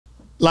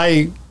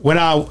like when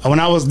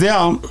I was there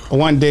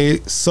one day,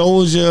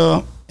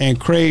 Soulja and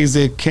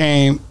Crazy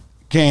came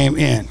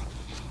in,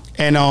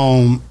 and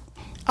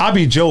I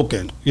be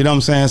joking, you know what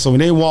I'm saying? So when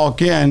they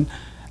walk in,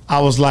 I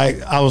was like,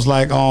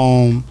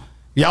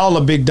 y'all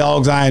are big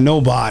dogs, I ain't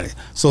nobody.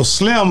 So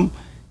Slim,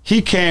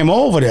 he came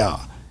over there.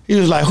 He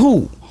was like,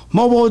 who?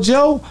 Mobo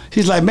Joe?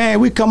 He's like, man,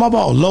 we come up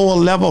on lower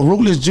level,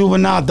 ruthless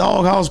juvenile,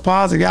 doghouse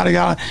posse, yada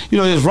yada. You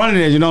know, just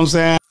running it, you know what I'm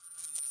saying?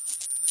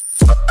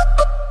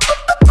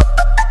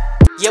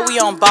 Yeah, we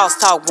on Boss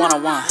Talk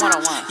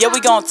 101. Yeah,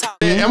 we gonna talk.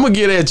 I'm gonna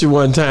get at you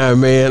one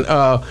time, man.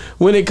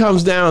 When it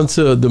comes down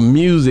to the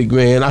music,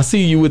 man, I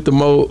see you with the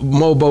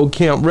Mobo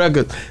Camp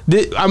Records.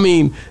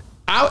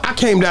 I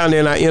came down there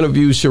and I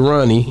interviewed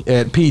Shirani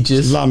at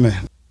Peaches. Love me.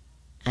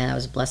 And I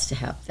was blessed to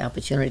have the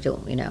opportunity to,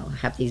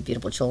 have these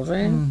beautiful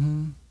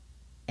children,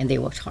 and they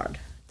worked hard.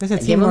 That's a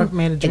teamwork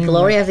made a dream. The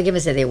glory I have to give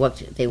is that they worked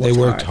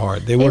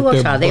hard. They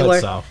worked hard.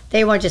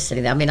 They weren't just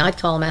sitting there. I mean, I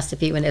told Master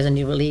P when there's a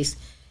new release,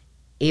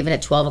 even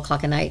at 12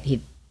 o'clock at night,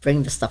 he'd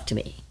bring the stuff to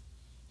me.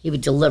 He would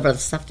deliver the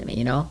stuff to me,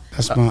 you know?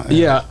 That's my,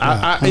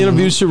 I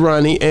interviewed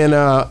Shirani, and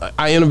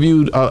I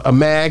interviewed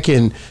Mac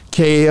and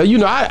Kale. You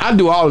know, I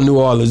do all of New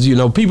Orleans. You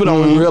know, people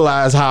don't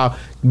realize how,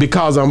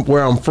 because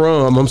where I'm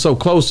from, I'm so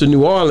close to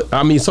New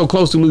Orleans, so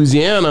close to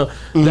Louisiana,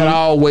 that I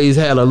always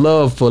had a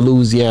love for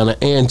Louisiana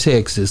and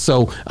Texas.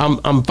 So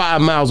I'm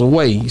 5 miles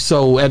away.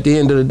 So at the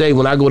end of the day,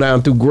 when I go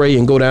down through Gray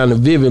and go down to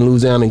Vivian,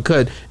 Louisiana, and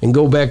cut and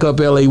go back up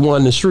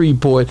LA1 to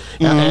Shreveport,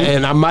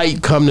 and I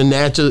might come to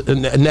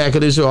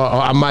Natchitoches, or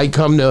I might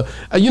come to,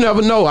 you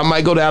never know, I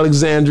might go to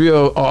Alexandria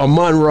or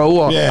Monroe,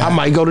 or I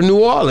might go to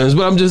New Orleans.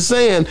 But I'm just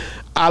saying,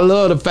 I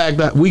love the fact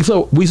that we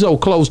so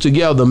close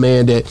together,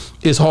 man, that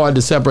it's hard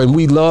to separate.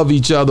 We love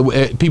each other.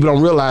 People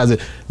don't realize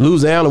it.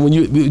 Louisiana, when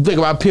you think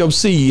about Pimp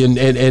C and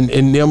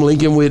them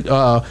linking with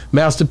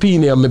Master P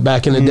and them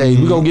back in the day,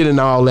 we're gonna get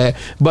into all that.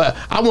 But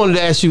I wanted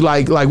to ask you,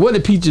 like what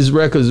did Peaches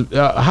Records?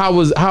 How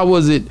was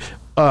it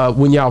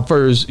when y'all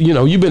first? You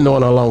know, you've been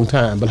knowing her a long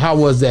time, but how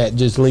was that,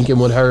 just linking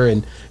with her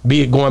and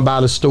going by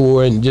the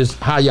store, and just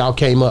how y'all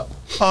came up?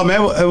 Oh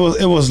man,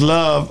 it was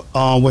love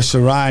with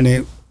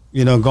Shirani.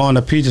 You know, going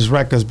to Peaches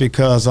Records,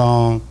 because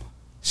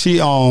she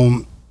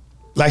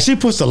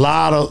puts a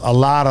lot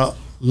of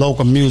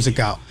local music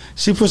out.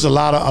 She puts a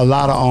lot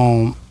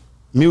of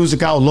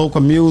music out,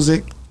 local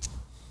music.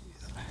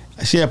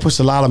 She had pushed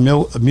a lot of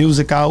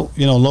music out,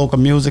 you know, local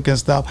music and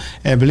stuff.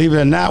 And believe it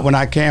or not, when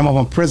I came up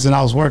from prison,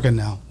 I was working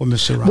now with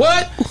Miss Shirani.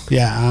 What?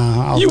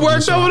 Yeah. You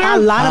worked over there? A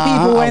lot of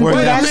people went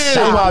through that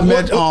shop. I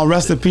met,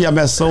 rest in peace, I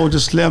met Soulja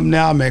Slim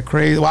now. I met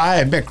Crazy. Well, I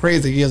had met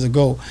Crazy years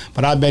ago,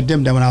 but I met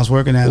them then when I was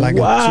working there. Like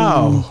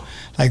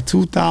like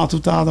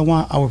 2000,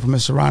 2001, I worked for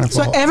Miss Shirani.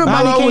 So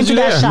everybody came to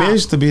that shop. I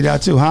used to be there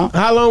too, huh?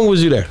 How long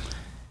was you there?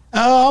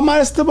 I might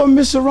have stepped up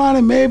Miss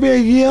Shirani maybe a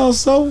year or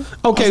so.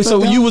 Okay,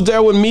 so you was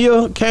there when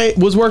Mia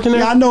was working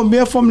there? Yeah, I know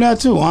Mia from there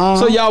too.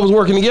 So y'all was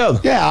working together?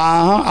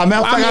 Yeah,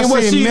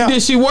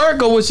 did she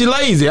work or was she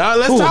lazy?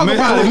 Let's talk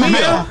about it.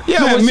 Mia?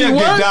 Yeah, was she work?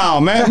 Get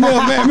down, man. Mia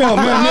run.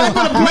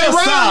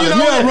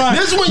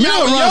 This when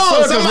y'all were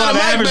young,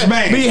 somebody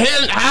might be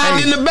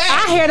hiding in the back.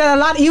 I hear that a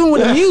lot, even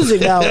with the music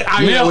though.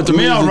 Mia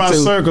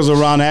runs circles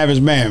around the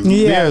average man.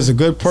 Mia is a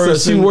good person.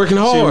 So she working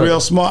hard. She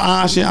real smart.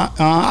 I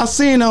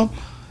seen her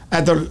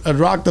at the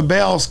Rock the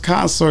Bells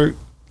concert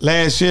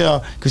last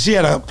year, because she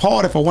had a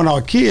party for one of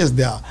her kids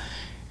there.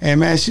 And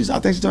man, I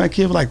think she's my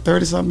kid was like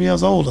 30-something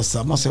years old or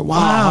something. I said, wow,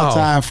 how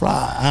time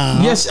fly.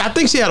 Yes, I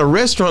think she had a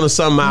restaurant or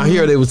something out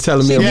here they was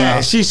telling me about.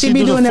 Yeah, she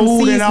be doing the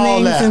food and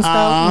all that. And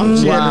stuff.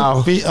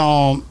 She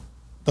had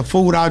the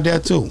food out there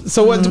too.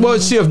 So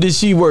what shift did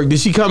she work?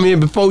 Did she come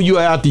in before you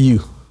or after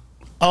you?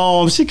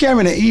 She came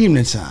in the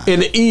evening time.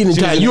 In the evening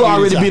time, you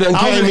already came in.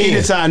 I was in the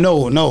evening time.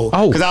 No,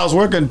 because I was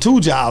working 2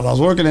 jobs. I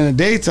was working in the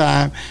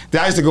daytime.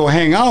 Then I used to go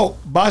hang out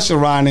by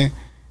Shirani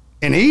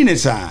in the evening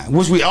time,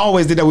 which we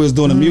always did. That we was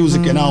doing the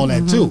music and all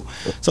that too.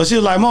 So she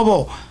was like,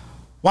 Mobo,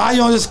 why you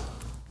don't just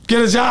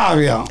get a job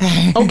here?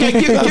 Okay,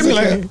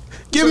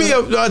 give me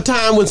a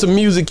time when some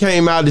music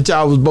came out that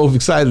y'all was both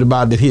excited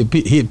about that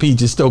hit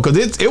Peaches store,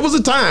 because it was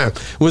a time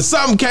when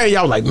something came.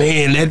 Y'all like,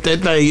 man, that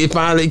thing, it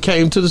finally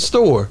came to the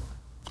store.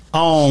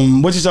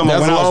 What you talking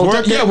about? When I was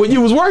working? Yeah, when you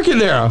was working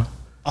there.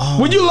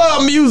 When you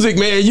love music,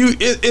 man,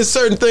 it's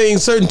certain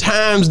things, certain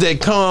times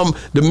that come.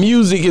 The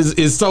music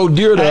is so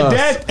dear to us.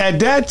 At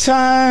that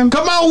time,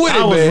 come on with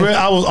it, man.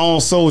 I was on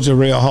Soulja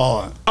real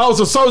hard. Oh,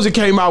 so Soulja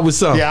came out with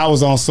something. Yeah, I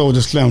was on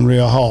Soulja Slim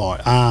real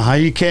hard.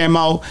 He came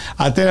out.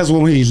 I think that's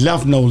when he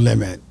left No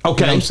Limit.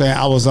 Okay, you know what I'm saying,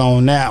 I was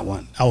on that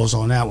one. I was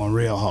on that one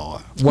real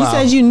hard. Wow. You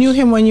said you knew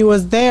him when you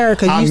was there,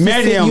 because you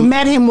met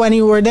him when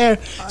you were there.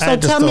 So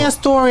tell me a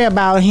story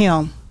about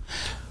him.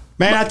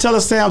 Man, I tell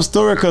a Sam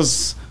story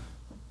because,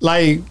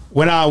 like,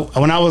 when I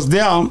was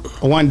there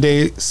one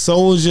day,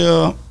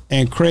 Soulja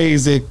and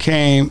Crazy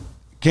came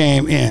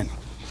in,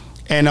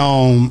 and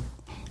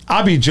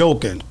I be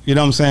joking, you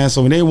know what I'm saying?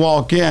 So when they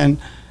walk in,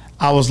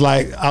 I was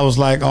like,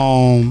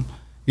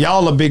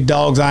 y'all are big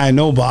dogs, I ain't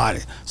nobody.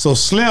 So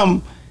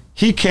Slim,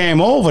 he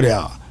came over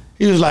there.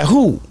 He was like,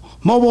 who?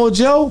 Mobo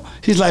Joe?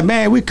 He's like,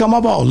 man, we come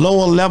up all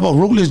lower level,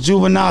 ruthless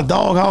juvenile,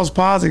 doghouse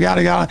posse,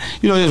 yada yada.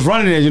 You know, just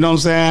running it. You know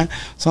what I'm saying?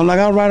 So I'm like,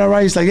 all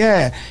right. He's like,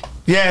 yeah.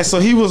 Yeah, so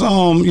he was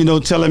you know,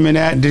 telling me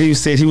that. Then he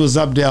said he was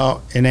up there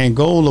in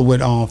Angola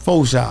with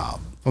Soulja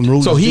from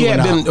Ruthless. So he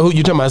had been. Who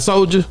you talking about,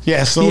 Soulja?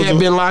 Yeah, Soulja. He had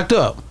been locked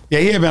up. Yeah,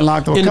 he had been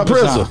locked up in the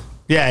prison. Times.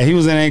 Yeah, he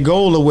was in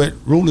Angola with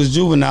Ruthless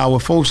Juvenile,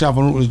 with Soulja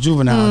from Ruthless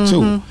Juvenile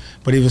too.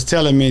 But he was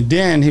telling me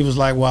then, he was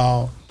like,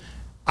 well,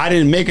 I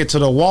didn't make it to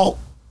the walk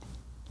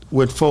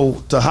with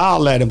folk to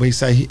holler at him, but he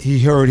said he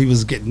heard he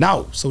was getting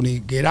out. So when he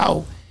get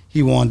out,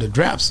 he wanted to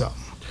drop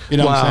something. You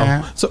know what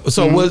I'm saying?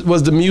 So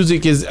was the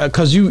music is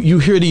because you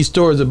hear these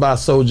stories about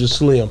Soulja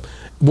Slim.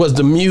 Was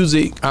the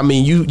music? I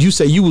mean, you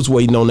say you was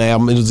waiting on the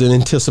album. It was in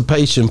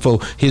anticipation for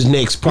his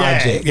next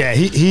project. Yeah.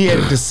 He had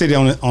the city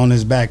on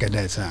his back at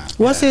that time.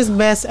 What's his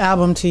best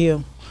album to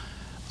you?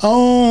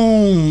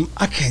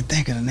 I can't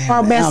think of the name.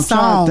 Or best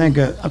song. I'm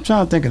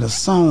trying to think of the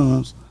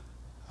songs.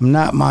 I'm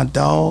Not My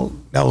Dog.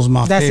 That was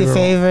my favorite. That's your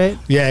favorite?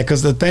 Yeah,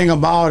 because the thing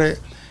about it,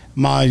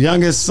 my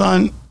youngest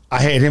son, I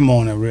had him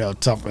on it real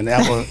tough, and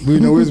that was we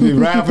used to be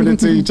rapping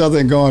into each other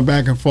and going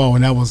back and forth,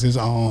 and that was his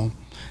that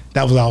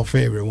was our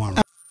favorite one.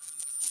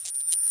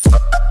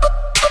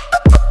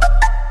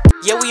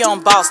 Yeah, we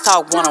on Boss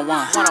Talk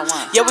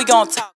 101. Yeah, we gonna talk.